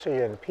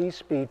Grace and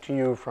peace be to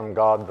you from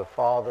God the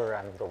Father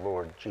and the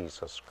Lord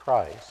Jesus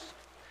Christ.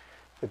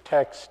 The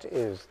text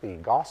is the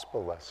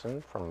gospel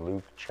lesson from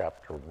Luke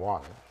chapter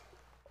 1.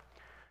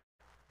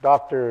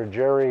 Dr.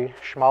 Jerry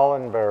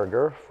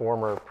Schmallenberger,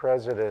 former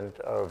president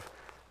of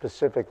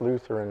Pacific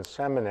Lutheran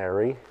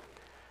Seminary,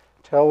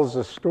 tells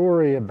a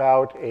story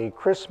about a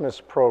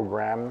Christmas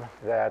program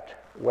that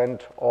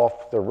went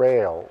off the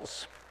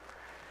rails.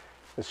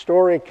 The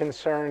story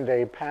concerned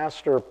a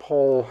pastor,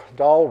 Paul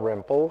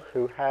Dalrymple,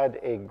 who had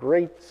a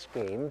great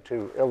scheme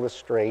to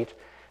illustrate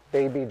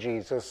baby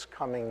Jesus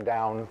coming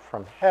down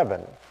from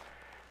heaven.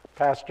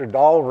 Pastor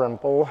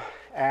Dalrymple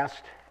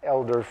asked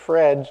Elder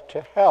Fred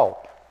to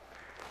help,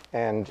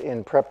 and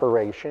in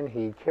preparation,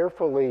 he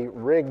carefully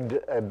rigged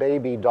a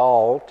baby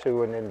doll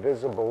to an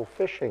invisible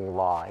fishing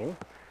line,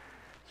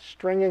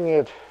 stringing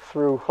it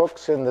through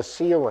hooks in the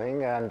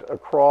ceiling and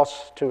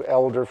across to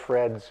Elder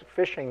Fred's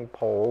fishing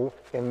pole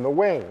in the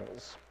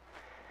wings.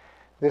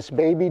 This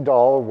baby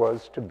doll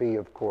was to be,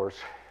 of course,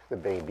 the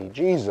baby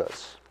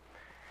Jesus.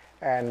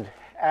 And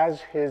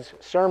as his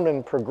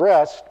sermon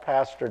progressed,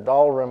 Pastor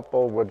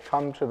Dalrymple would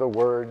come to the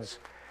words,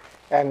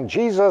 "And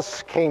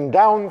Jesus came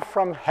down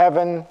from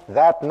heaven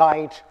that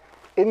night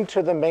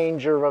into the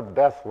manger of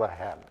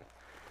Bethlehem."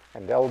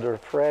 And Elder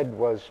Fred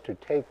was to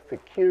take the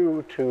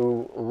cue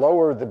to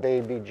lower the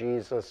baby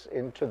Jesus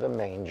into the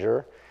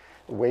manger,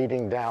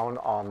 waiting down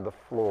on the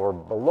floor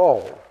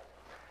below.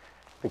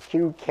 The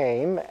cue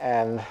came,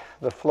 and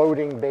the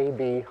floating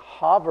baby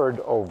hovered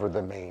over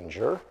the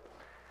manger,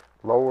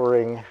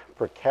 lowering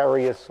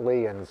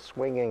precariously and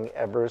swinging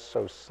ever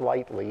so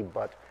slightly,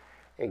 but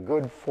a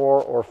good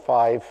 4 or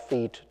 5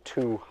 feet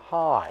too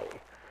high.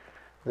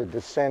 The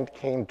descent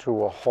came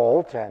to a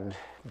halt, and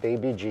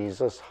baby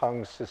Jesus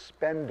hung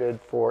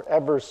suspended for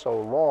ever so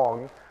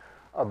long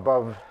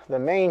above the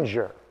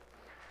manger.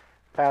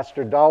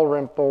 Pastor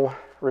Dalrymple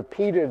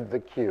repeated the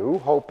cue,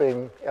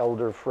 hoping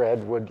Elder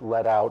Fred would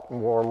let out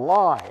more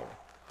line.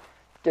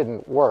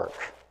 Didn't work.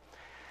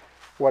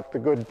 What the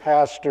good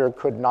pastor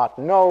could not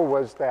know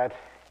was that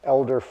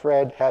Elder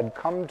Fred had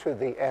come to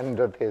the end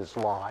of his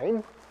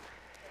line,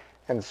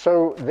 and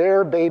so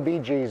there baby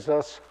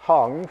Jesus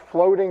hung,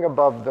 floating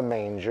above the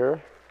manger,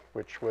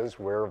 which was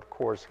where, of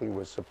course, he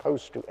was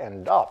supposed to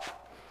end up.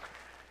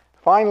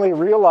 Finally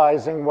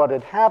realizing what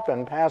had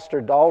happened, Pastor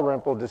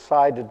Dalrymple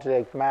decided to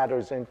take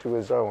matters into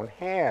his own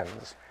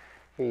hands.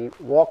 He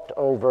walked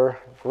over,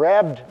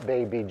 grabbed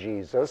baby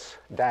Jesus,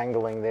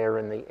 dangling there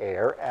in the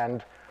air,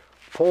 and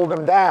pulled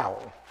him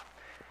down.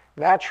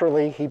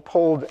 Naturally, he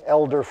pulled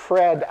Elder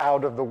Fred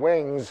out of the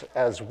wings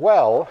as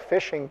well,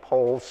 fishing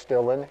pole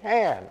still in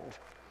hand.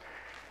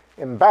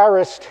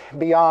 Embarrassed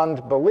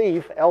beyond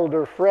belief,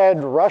 Elder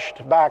Fred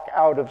rushed back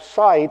out of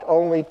sight,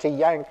 only to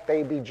yank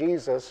baby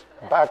Jesus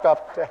back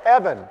up to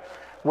heaven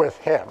with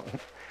him.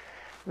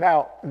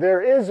 Now,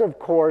 there is, of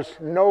course,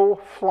 no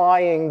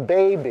flying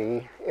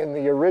baby in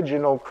the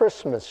original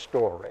Christmas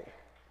story.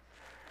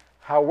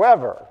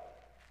 However,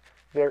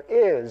 there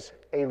is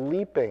a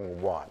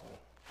leaping one.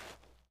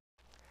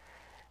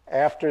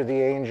 After the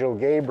angel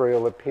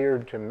Gabriel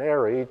appeared to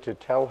Mary to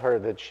tell her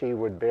that she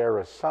would bear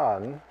a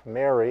son,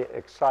 Mary,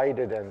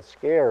 excited and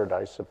scared,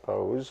 I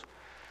suppose,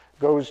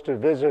 goes to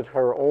visit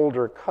her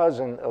older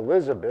cousin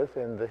Elizabeth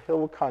in the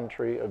hill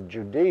country of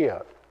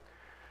Judea.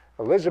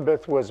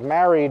 Elizabeth was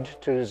married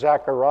to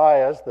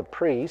Zacharias, the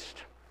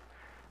priest.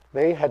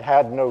 They had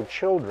had no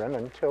children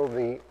until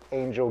the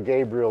angel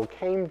Gabriel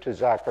came to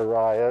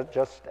Zachariah,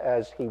 just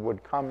as he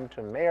would come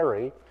to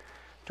Mary,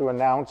 to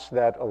announce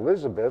that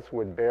Elizabeth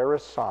would bear a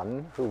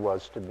son who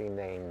was to be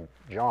named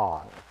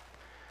John.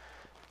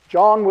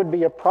 John would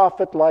be a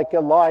prophet like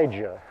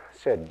Elijah,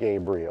 said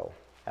Gabriel,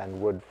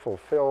 and would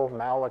fulfill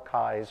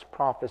Malachi's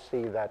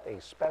prophecy that a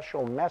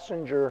special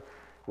messenger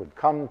would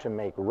come to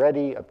make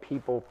ready a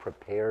people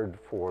prepared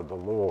for the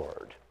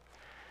Lord.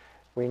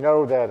 We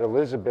know that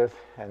Elizabeth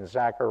and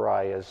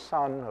Zachariah's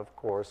son, of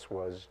course,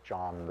 was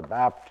John the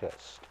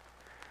Baptist.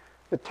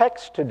 The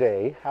text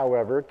today,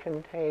 however,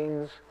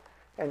 contains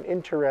an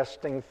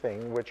interesting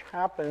thing which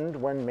happened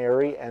when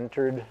Mary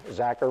entered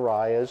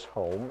Zachariah's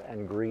home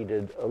and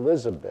greeted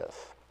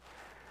Elizabeth.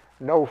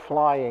 No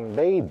flying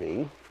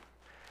baby,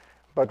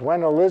 but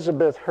when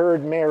Elizabeth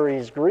heard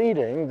Mary's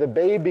greeting, the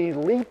baby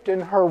leaped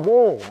in her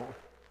womb,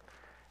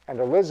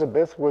 and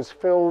Elizabeth was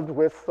filled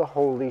with the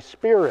Holy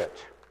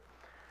Spirit.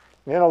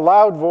 In a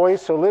loud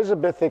voice,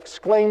 Elizabeth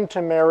exclaimed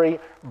to Mary,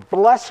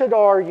 "Blessed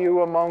are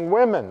you among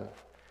women,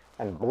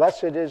 and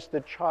blessed is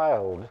the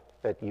child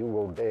that you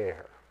will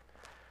bear.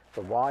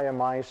 But why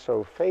am I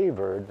so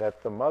favored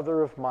that the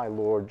mother of my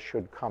Lord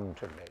should come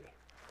to me?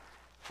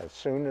 As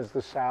soon as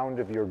the sound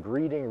of your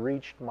greeting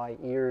reached my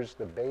ears,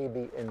 the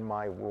baby in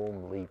my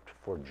womb leaped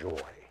for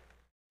joy.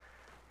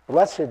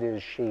 Blessed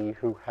is she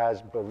who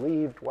has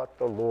believed what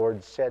the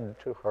Lord said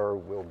to her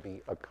will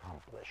be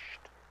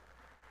accomplished."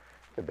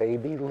 The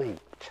baby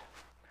leaped.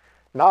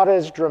 Not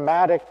as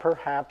dramatic,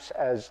 perhaps,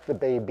 as the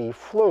baby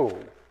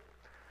flew,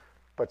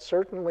 but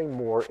certainly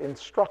more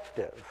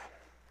instructive.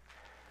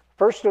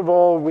 First of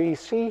all, we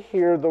see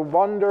here the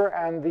wonder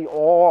and the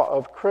awe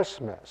of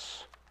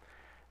Christmas.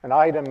 An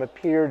item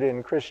appeared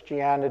in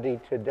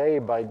Christianity Today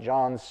by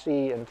John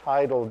C.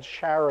 entitled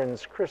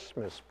Sharon's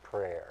Christmas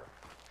Prayer.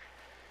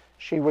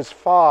 She was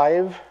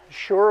 5,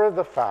 sure of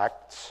the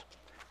facts,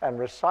 and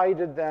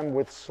recited them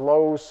with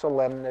slow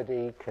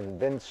solemnity,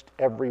 convinced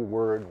every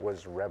word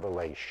was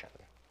revelation.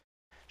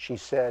 She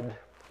said,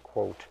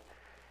 quote,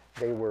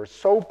 "They were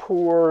so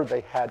poor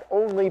they had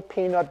only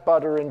peanut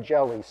butter and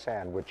jelly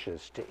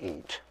sandwiches to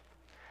eat.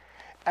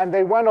 And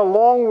they went a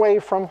long way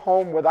from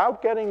home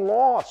without getting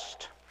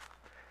lost.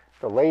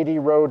 The lady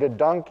rode a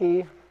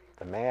donkey,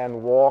 the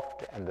man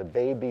walked, and the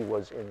baby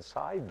was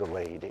inside the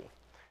lady.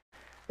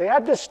 They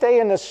had to stay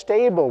in a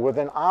stable with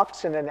an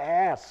ox and an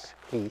ass,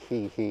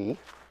 he.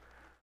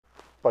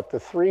 But the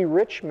 3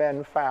 rich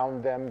men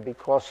found them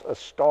because a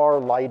star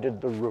lighted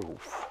the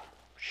roof.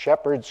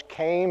 Shepherds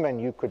came and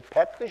you could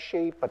pet the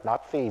sheep but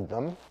not feed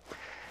them.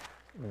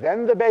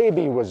 Then the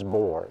baby was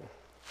born.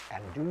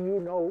 And do you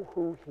know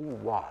who he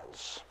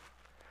was?"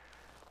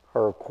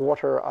 Her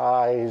quarter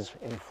eyes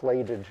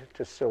inflated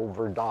to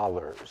silver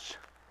dollars.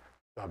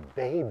 The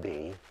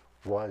baby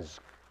was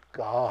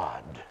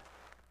God.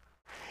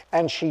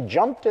 And she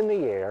jumped in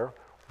the air,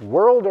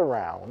 whirled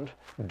around,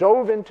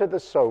 dove into the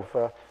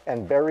sofa,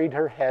 and buried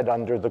her head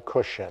under the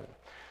cushion,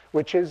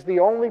 which is the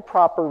only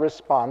proper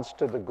response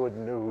to the good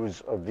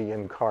news of the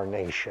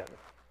Incarnation.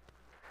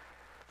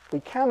 We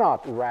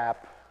cannot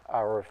wrap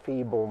our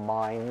feeble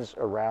minds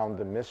around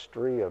the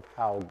mystery of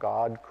how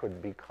God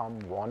could become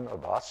one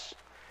of us,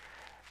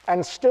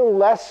 and still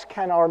less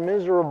can our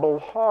miserable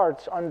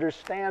hearts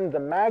understand the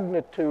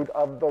magnitude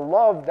of the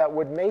love that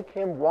would make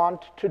him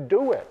want to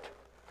do it.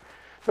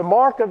 The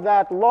mark of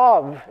that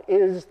love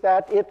is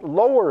that it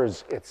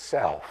lowers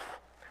itself,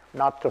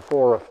 not to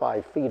 4 or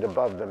 5 feet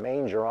above the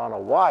manger on a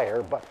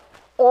wire, but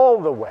all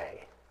the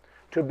way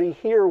to be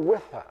here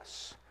with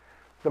us.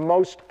 The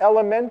most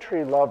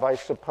elementary love, I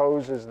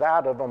suppose, is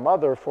that of a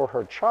mother for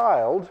her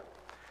child.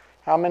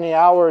 How many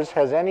hours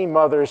has any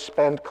mother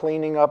spent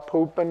cleaning up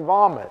poop and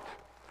vomit?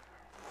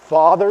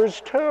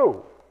 Fathers,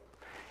 too.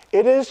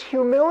 It is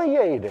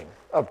humiliating,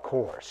 of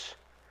course,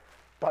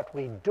 but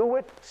we do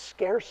it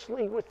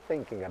scarcely with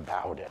thinking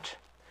about it,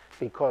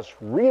 because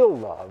real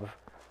love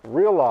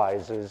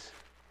realizes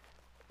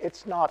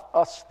it's not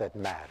us that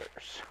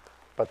matters,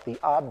 but the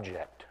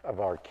object of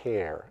our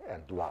care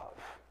and love.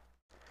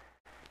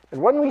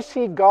 And when we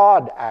see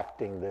God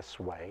acting this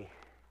way,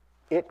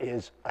 it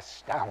is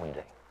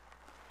astounding.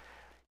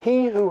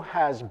 He who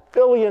has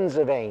billions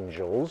of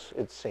angels,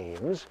 it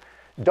seems,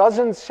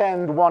 doesn't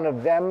send one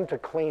of them to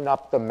clean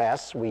up the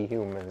mess we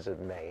humans have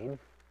made.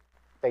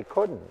 They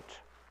couldn't.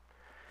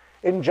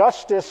 In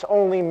justice,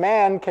 only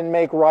man can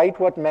make right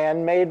what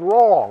man made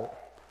wrong,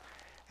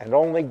 and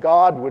only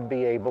God would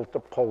be able to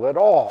pull it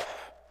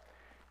off.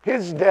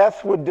 His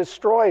death would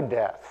destroy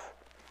death,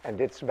 and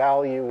its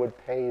value would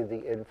pay the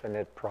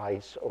infinite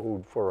price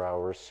owed for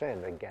our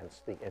sin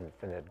against the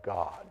infinite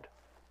God.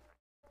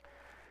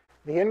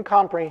 The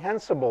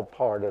incomprehensible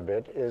part of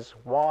it is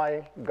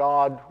why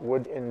God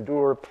would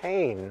endure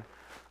pain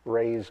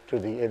raised to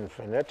the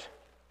infinite,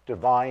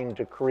 divine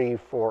decree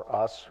for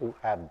us who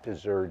have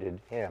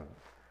deserted him,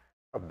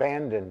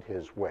 abandoned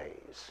his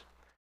ways,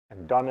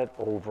 and done it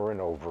over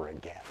and over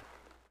again.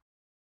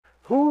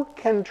 Who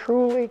can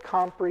truly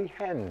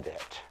comprehend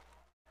it?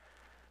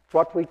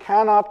 What we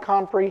cannot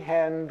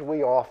comprehend,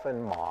 we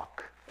often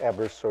mock,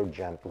 ever so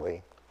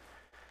gently.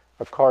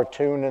 A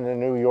cartoon in the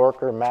New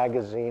Yorker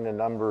magazine a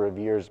number of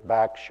years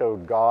back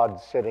showed God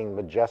sitting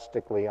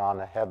majestically on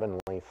a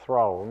heavenly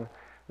throne,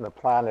 and the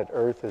planet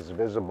Earth is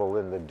visible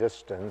in the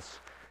distance,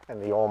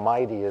 and the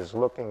Almighty is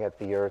looking at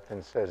the earth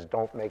and says,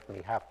 "Don't make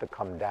me have to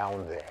come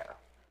down there."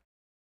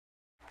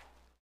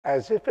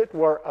 As if it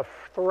were a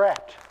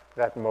threat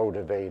that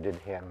motivated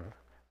him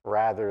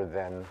rather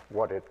than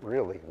what it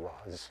really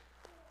was,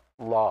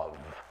 love.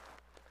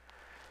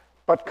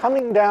 But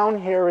coming down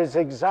here is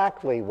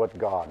exactly what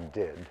God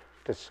did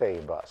to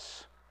save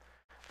us.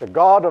 The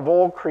God of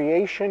all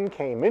creation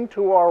came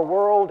into our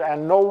world,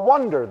 and no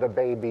wonder the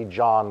baby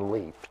John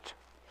leaped.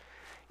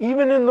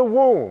 Even in the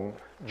womb,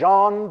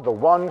 John, the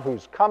one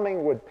whose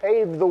coming would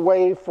pave the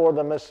way for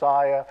the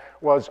Messiah,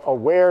 was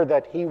aware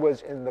that he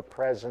was in the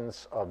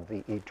presence of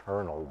the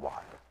Eternal One.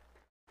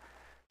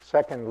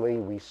 Secondly,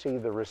 we see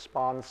the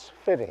response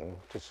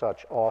fitting to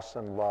such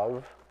awesome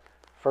love.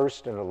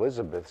 First, in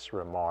Elizabeth's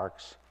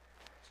remarks,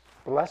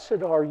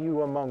 "Blessed are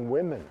you among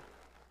women,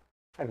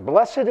 and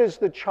blessed is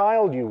the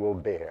child you will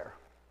bear.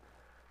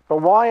 But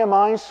why am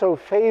I so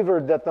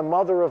favored that the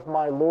mother of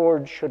my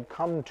Lord should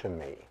come to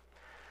me?"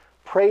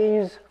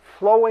 Praise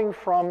flowing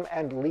from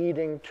and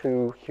leading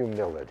to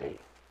humility.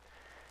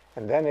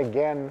 And then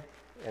again,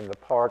 in the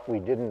part we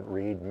didn't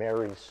read,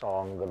 Mary's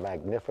song, the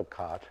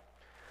Magnificat,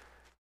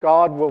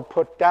 God will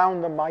put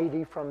down the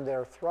mighty from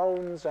their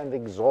thrones and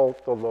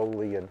exalt the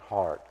lowly in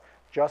heart,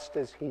 just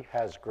as he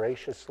has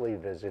graciously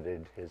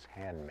visited his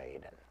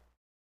handmaiden.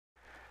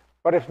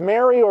 But if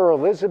Mary or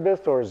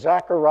Elizabeth or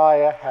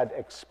Zechariah had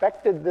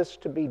expected this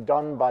to be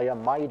done by a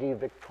mighty,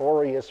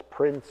 victorious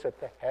prince at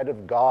the head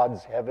of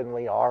God's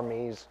heavenly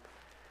armies,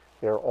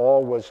 their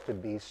all was to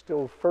be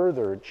still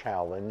further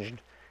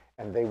challenged,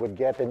 and they would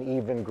get an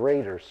even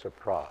greater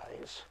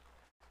surprise.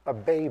 A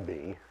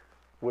baby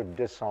would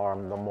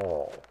disarm them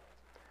all.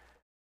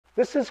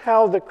 This is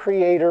how the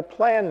Creator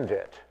planned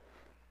it.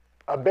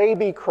 A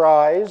baby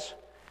cries,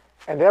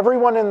 and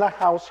everyone in the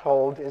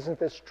household, isn't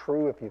this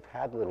true if you've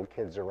had little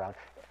kids around?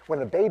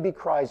 When a baby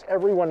cries,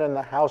 everyone in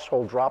the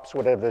household drops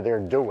whatever they're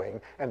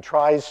doing and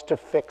tries to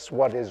fix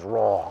what is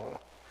wrong.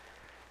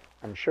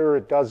 I'm sure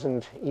it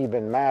doesn't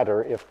even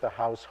matter if the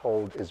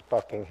household is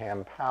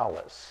Buckingham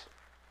Palace.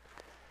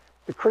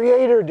 The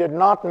Creator did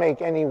not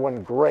make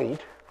anyone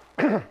great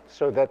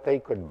so that they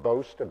could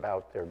boast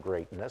about their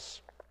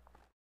greatness.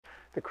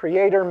 The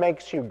Creator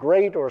makes you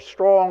great or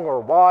strong or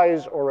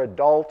wise or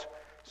adult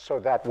so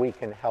that we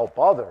can help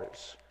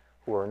others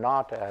who are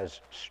not as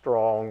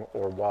strong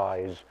or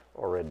wise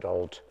or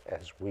adult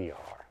as we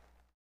are.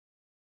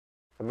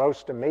 The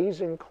most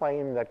amazing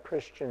claim that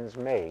Christians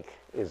make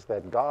is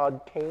that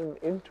God came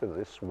into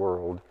this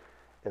world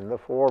in the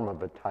form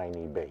of a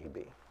tiny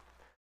baby.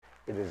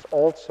 It is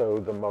also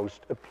the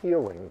most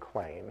appealing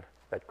claim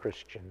that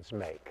Christians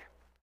make.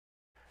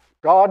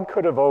 God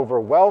could have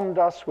overwhelmed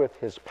us with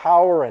his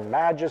power and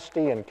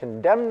majesty and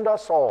condemned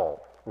us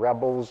all,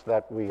 rebels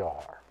that we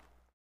are.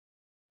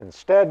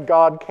 Instead,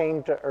 God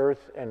came to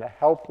earth in a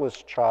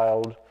helpless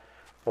child,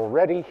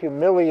 already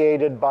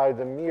humiliated by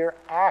the mere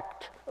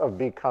act of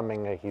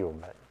becoming a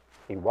human.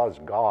 He was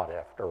God,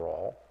 after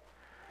all.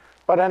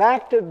 But an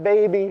active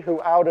baby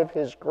who, out of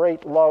his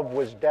great love,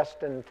 was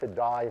destined to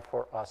die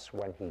for us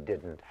when he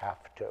didn't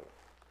have to.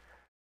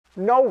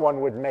 No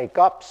one would make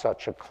up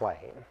such a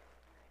claim.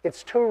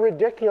 It's too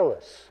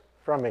ridiculous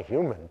from a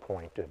human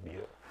point of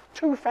view,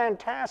 too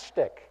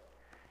fantastic.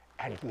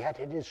 And yet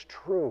it is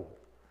true,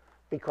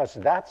 because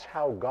that's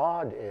how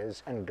God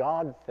is and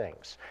God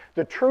thinks.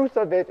 The truth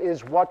of it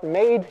is what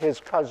made his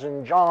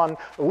cousin John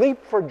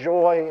leap for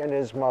joy in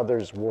his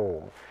mother's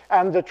womb.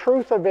 And the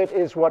truth of it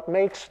is what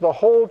makes the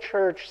whole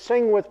church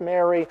sing with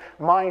Mary,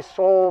 "My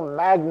soul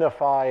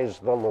magnifies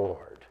the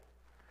Lord."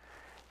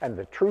 And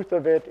the truth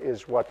of it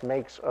is what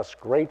makes us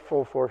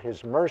grateful for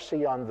his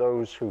mercy on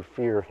those who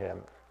fear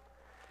him.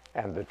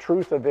 And the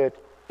truth of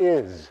it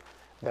is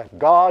that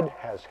God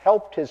has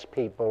helped his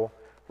people,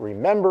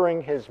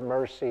 remembering his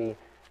mercy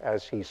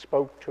as he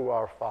spoke to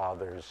our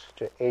fathers,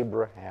 to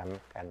Abraham,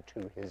 and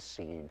to his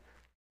seed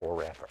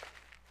forever.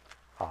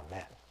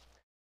 Amen.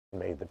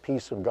 May the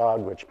peace of God,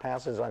 which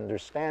passes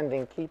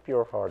understanding, keep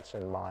your hearts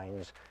and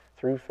minds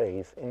through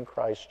faith in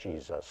Christ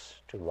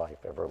Jesus to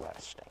life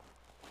everlasting.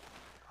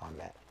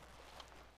 Amen.